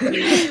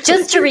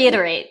 Just to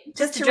reiterate.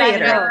 Just to drive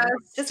it reiterate. home.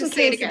 Just To in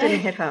say it case it again.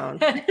 didn't hit home.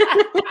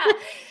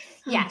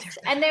 Yes,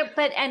 and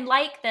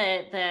like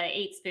the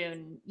Eight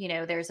Spoon,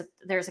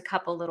 there's a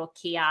couple little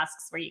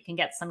kiosks where you can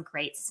get some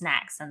great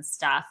snacks and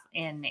stuff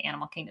in the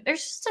Animal Kingdom.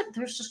 There's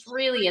just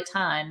really a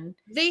ton.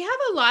 They have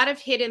a lot of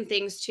hidden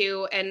things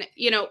too, and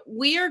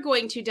we are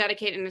going to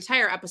dedicate an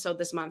entire episode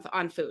this month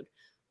on food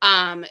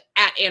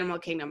at Animal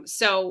Kingdom.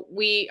 So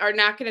we are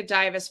not going to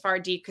dive as far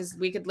deep because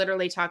we could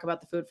literally talk about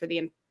the food for the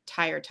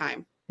entire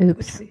time.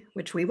 Oops.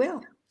 Which we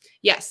will.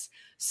 Yes.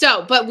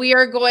 So, but we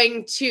are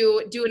going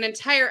to do an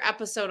entire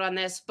episode on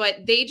this,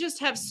 but they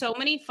just have so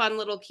many fun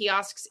little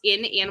kiosks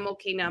in Animal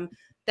Kingdom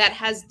that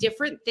has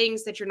different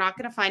things that you're not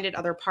going to find at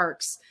other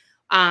parks.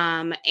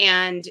 And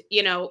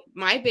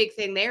my big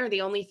thing there,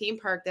 the only theme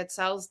park that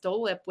sells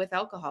Dole Whip with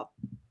alcohol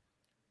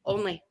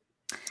only.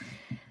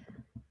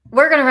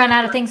 We're going to run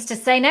out of things to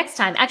say next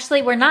time.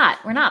 Actually, we're not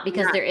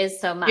because there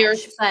is so much.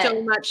 There's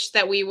so much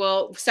that we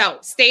will. So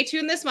stay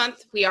tuned this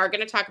month. We are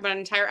going to talk about an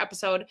entire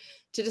episode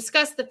to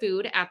discuss the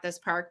food at this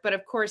park. But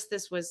of course,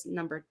 this was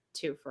number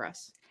 2 for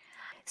us.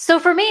 So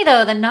for me,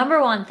 though, the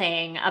number one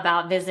thing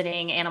about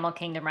visiting Animal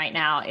Kingdom right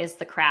now is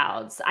the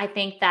crowds. I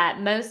think that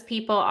most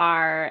people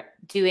are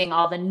doing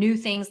all the new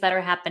things that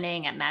are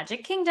happening at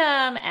Magic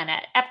Kingdom and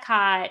at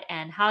Epcot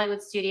and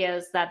Hollywood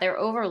Studios, that they're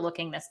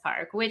overlooking this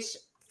park, which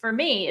for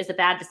me is a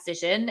bad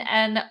decision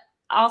and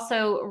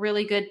also a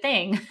really good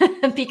thing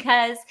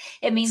because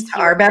it means It's to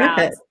our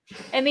benefit.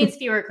 It means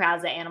fewer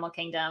crowds at Animal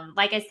Kingdom.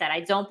 Like I said, I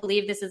don't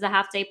believe this is a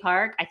half-day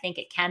park. I think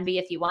it can be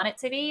if you want it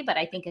to be, but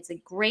I think it's a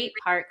great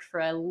park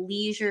for a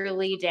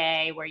leisurely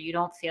day where you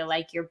don't feel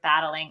like you're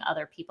battling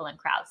other people in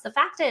crowds. The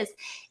fact is,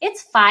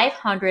 it's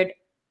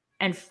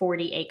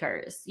 540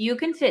 acres. You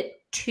can fit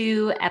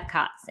 2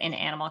 Epcots in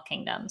Animal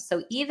Kingdom.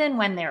 So even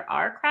when there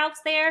are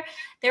crowds there,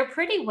 they're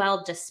pretty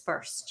well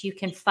dispersed. You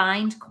can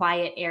find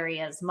quiet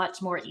areas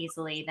much more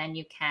easily than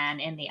you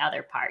can in the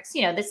other parks.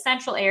 You know, the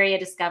central area,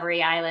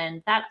 Discovery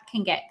Island, that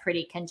can get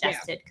pretty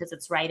congested because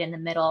it's right in the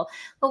middle.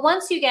 But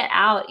once you get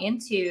out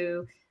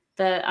into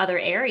the other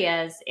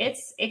areas,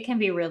 it can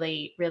be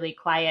really, really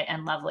quiet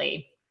and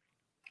lovely.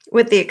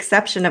 With the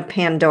exception of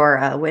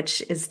Pandora,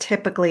 which is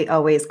typically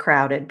always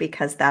crowded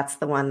because that's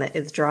the one that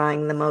is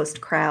drawing the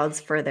most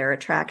crowds for their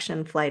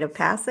attraction, Flight of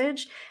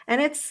Passage.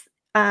 And it's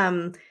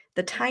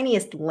the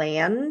tiniest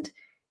land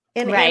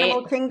in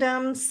Animal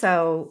Kingdom.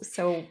 So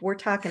we're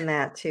talking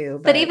that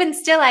too. But even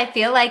still, I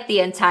feel like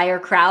the entire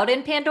crowd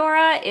in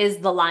Pandora is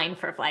the line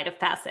for Flight of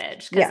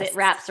Passage because it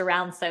wraps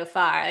around so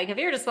far. Like if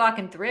you're just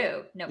walking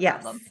through, no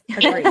problem.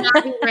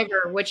 Navi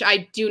River, which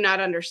I do not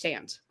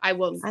understand. I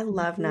love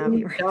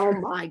Navi River. Oh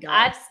my God.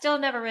 I've still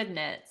never ridden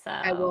it. So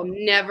I will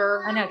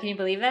never. I know. Can you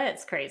believe it?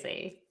 It's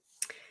crazy.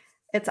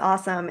 It's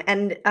awesome.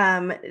 And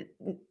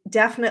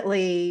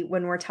definitely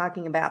when we're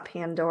talking about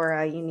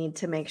Pandora, you need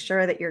to make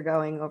sure that you're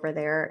going over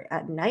there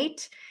at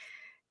night.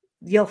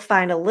 You'll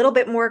find a little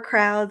bit more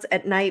crowds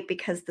at night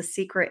because the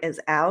secret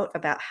is out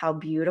about how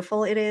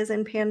beautiful it is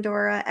in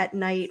Pandora at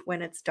night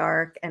when it's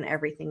dark and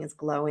everything is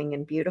glowing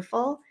and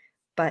beautiful.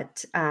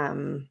 But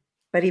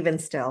even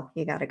still,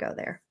 you got to go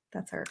there.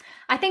 That's her.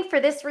 I think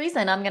for this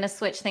reason, I'm going to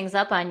switch things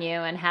up on you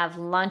and have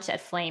lunch at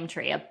Flame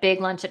Tree, a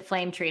big lunch at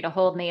Flame Tree to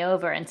hold me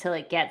over until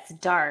it gets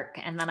dark.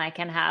 And then I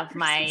can have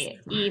my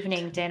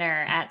evening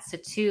dinner at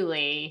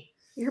Satu'li.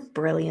 You're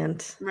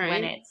brilliant.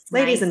 When it's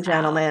Ladies and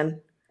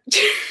gentlemen,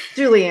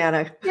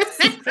 Juliana.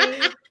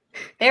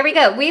 There we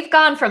go. We've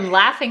gone from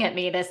laughing at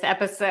me this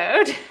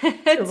episode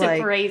to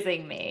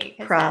praising me.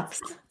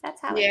 Props.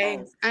 That's how it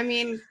goes. I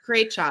mean,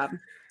 great job.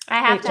 I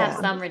have to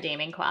have some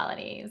redeeming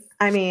qualities.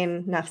 I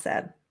mean, enough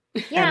said.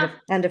 Yeah.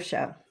 End of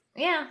show.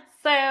 Yeah.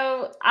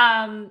 So,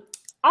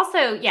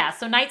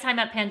 so nighttime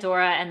at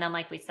Pandora. And then,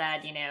 like we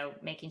said, you know,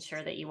 making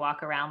sure that you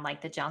walk around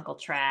like the Jungle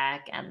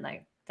Track and the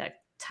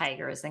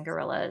tigers and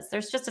gorillas.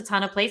 There's just a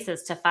ton of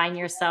places to find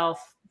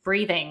yourself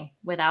breathing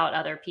without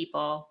other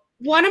people.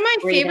 One of my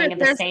favorites in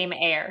the same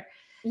air.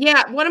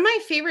 Yeah, one of my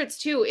favorites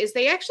too is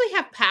they actually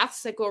have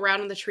paths that go around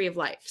in the Tree of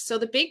Life. So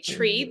the big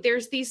tree,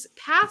 there's these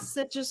paths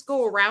that just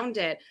go around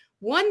it.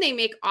 One, they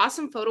make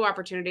awesome photo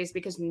opportunities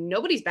because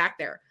nobody's back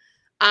there.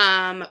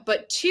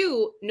 But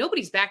 2,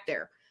 nobody's back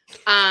there.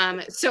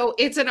 So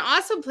it's an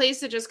awesome place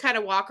to just kind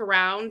of walk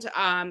around.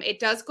 It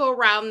does go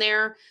around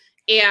there.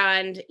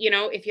 And, you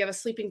know, if you have a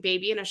sleeping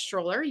baby in a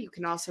stroller, you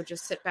can also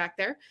just sit back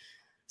there.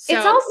 So,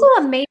 it's also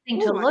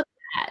amazing to look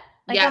at.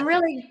 Like, I'm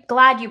really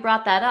glad you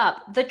brought that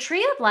up. The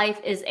Tree of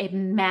Life is a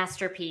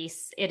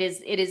masterpiece. It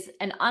is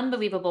an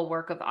unbelievable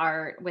work of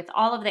art with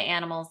all of the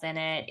animals in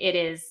it.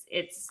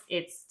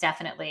 It's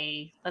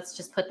definitely, let's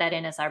just put that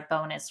in as our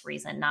bonus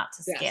reason not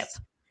to skip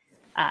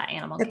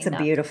Animal Kingdom. It's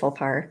a beautiful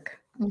park.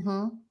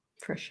 Mm-hmm.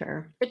 For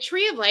sure. The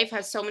Tree of Life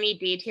has so many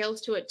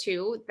details to it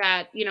too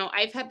that, you know,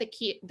 I've had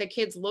the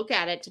kids look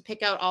at it to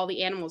pick out all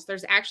the animals.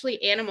 There's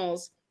actually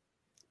animals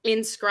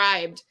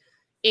inscribed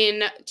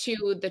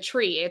into the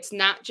tree. It's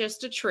not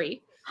just a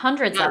tree.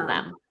 Hundreds of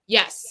them.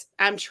 Yes.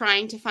 I'm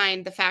trying to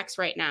find the facts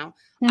right now.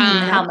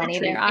 How many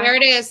there are. There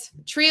it is.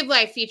 Tree of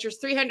Life features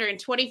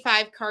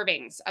 325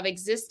 carvings of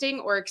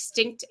existing or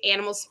extinct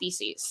animal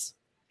species.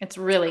 It's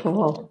really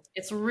cool.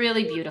 It's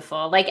really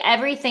beautiful. Like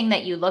everything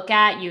that you look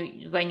at,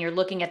 when you're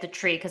looking at the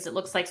tree, because it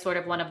looks like sort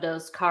of one of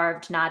those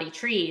carved knotty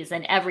trees,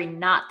 and every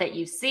knot that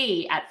you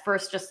see at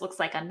first just looks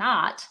like a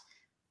knot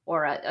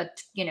or a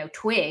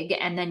twig,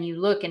 and then you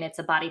look and it's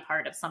a body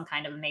part of some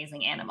kind of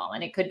amazing animal,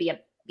 and it could be a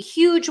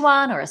huge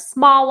one or a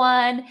small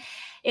one.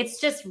 It's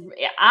just,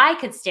 I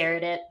could stare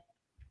at it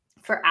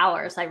for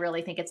hours. I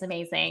really think it's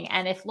amazing.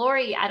 And if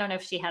Lori, I don't know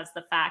if she has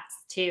the facts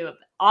too,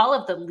 all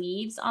of the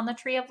leaves on the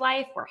Tree of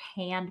Life were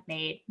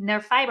handmade. And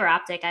they're fiber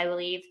optic, I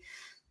believe,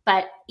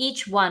 but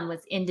each one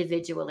was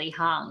individually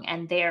hung.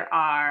 And there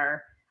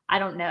are, I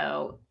don't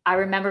know, I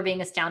remember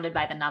being astounded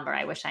by the number.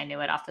 I wish I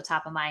knew it off the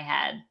top of my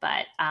head,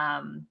 but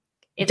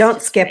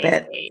don't skip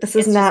it. This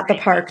is not the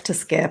park to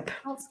skip.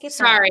 Don't skip.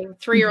 Sorry,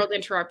 3-year-old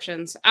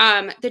interruptions.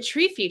 The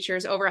tree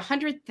features over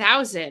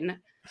 100,000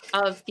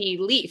 of the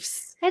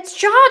leaves. It's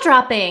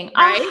jaw-dropping.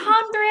 Right?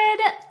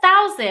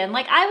 100,000.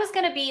 Like, I was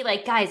going to be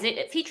like, guys,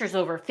 it features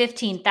over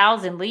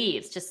 15,000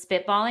 leaves, just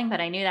spitballing, but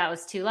I knew that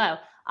was too low.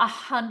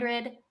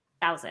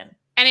 100,000.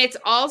 And it's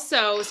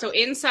also, so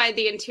inside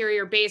the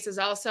interior base is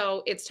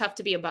also, it's tough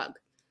to be a bug.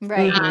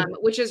 Right.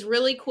 Which is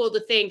really cool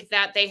to think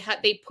that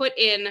they put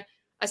in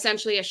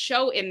essentially a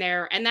show in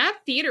there, and that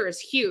theater is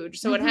huge.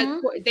 So it has,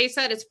 they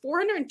said it's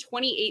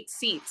 428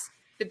 seats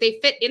that they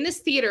fit in this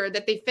theater,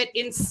 that they fit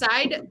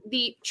inside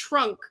the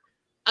trunk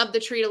of the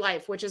Tree to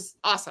Life, which is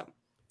awesome.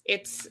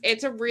 It's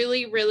a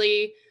really,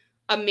 really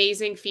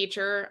amazing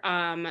feature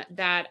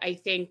that I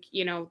think,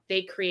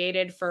 they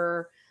created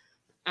for,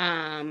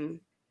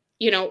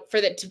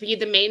 for that to be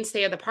the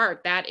mainstay of the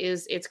park.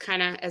 It's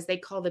kind of, as they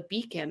call, the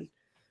beacon.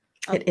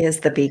 It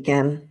is the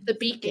beacon. The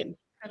beacon.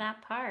 For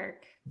that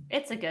park.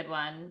 It's a good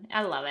one.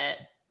 I love it.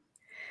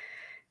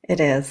 It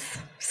is.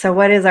 So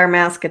what is our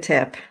Mouska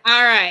tip?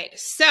 All right.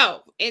 So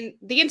in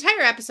the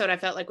entire episode, I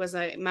felt like was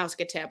a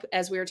Mouska tip,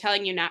 as we were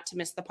telling you not to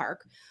miss the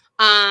park.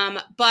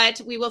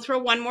 But we will throw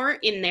one more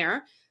in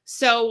there.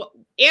 So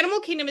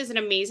Animal Kingdom is an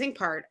amazing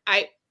part.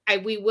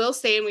 We will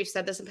say, and we've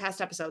said this in past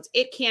episodes,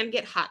 it can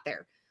get hot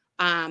there.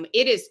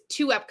 It is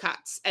 2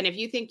 Epcots. And if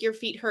you think your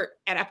feet hurt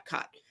at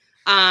Epcot,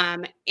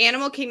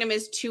 Animal Kingdom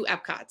is 2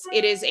 Epcots.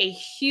 It is a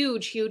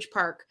huge, huge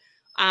park.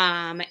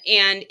 And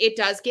it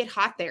does get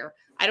hot there.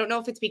 I don't know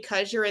if it's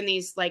because you're in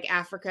these like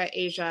Africa,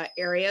 Asia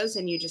areas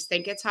and you just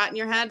think it's hot in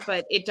your head,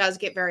 but it does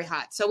get very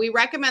hot. So we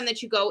recommend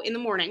that you go in the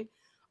morning.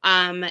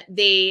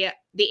 The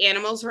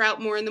animals are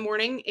out more in the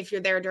morning if you're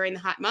there during the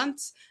hot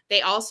months.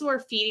 They also are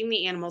feeding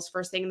the animals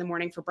first thing in the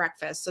morning for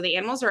breakfast. So the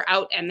animals are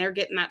out and they're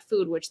getting that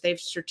food, which they've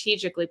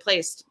strategically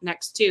placed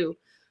next to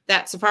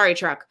that safari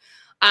truck.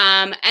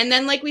 And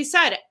then, like we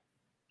said,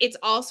 it's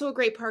also a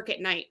great park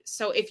at night.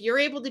 So if you're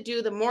able to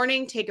do the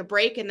morning, take a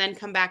break, and then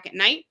come back at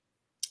night,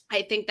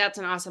 I think that's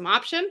an awesome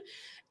option.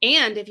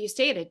 And if you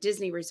stay at a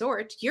Disney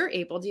resort, you're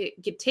able to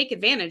take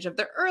advantage of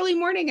the early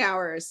morning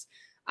hours,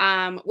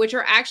 which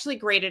are actually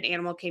great at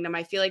Animal Kingdom.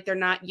 I feel like they're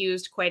not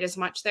used quite as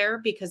much there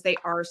because they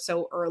are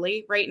so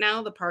early right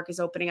now. The park is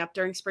opening up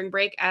during spring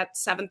break at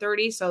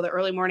 7:30. So the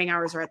early morning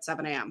hours are at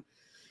 7 a.m.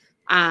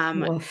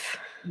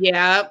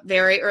 Yeah,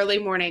 very early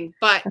morning,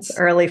 but it's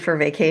early for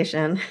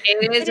vacation.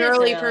 It is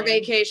early for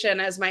vacation,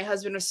 as my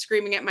husband was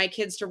screaming at my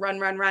kids to run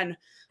through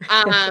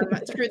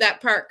that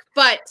park.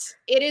 But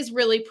it is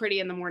really pretty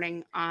in the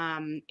morning.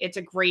 It's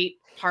a great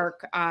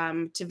park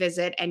to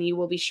visit, and you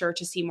will be sure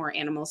to see more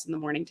animals in the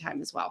morning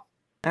time as well.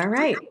 All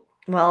right.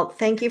 Well,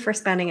 thank you for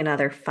spending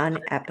another fun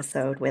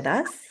episode with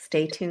us.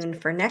 Stay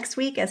tuned for next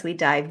week as we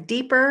dive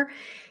deeper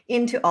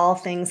into all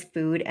things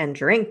food and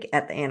drink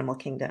at the Animal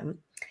Kingdom.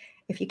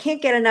 If you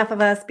can't get enough of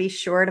us, be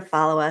sure to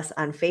follow us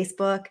on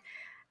Facebook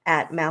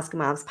at Mouska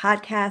Moms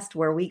Podcast,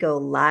 where we go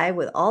live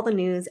with all the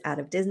news out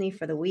of Disney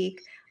for the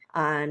week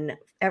on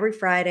every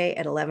Friday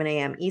at 11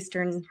 a.m.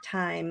 Eastern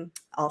Time.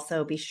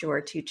 Also, be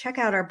sure to check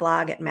out our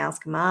blog at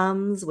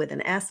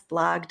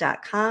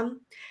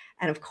mouskamoms.blog.com.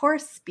 And of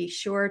course, be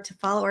sure to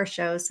follow our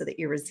show so that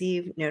you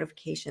receive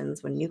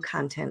notifications when new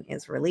content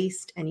is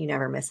released and you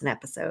never miss an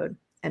episode.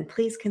 And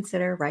please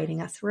consider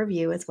writing us a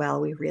review as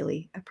well. We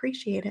really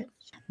appreciate it.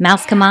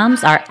 Mouska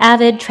Moms are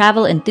avid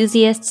travel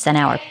enthusiasts, and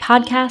our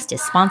podcast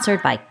is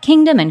sponsored by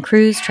Kingdom and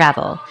Cruise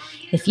Travel.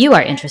 If you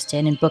are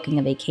interested in booking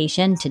a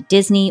vacation to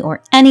Disney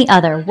or any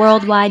other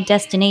worldwide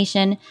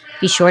destination,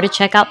 be sure to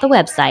check out the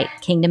website,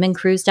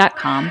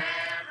 kingdomandcruise.com,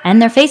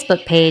 and their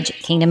Facebook page,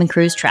 Kingdom and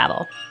Cruise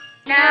Travel.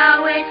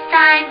 Now it's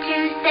time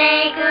to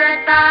say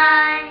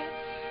goodbye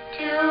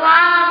to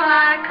all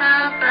our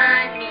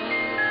company.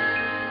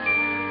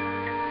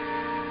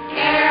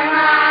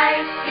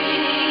 M-I-C.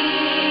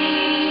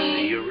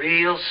 See you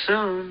real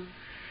soon.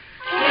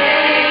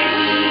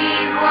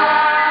 K-E-Y.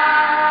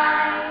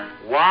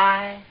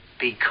 Why?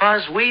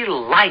 Because we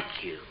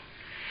like you.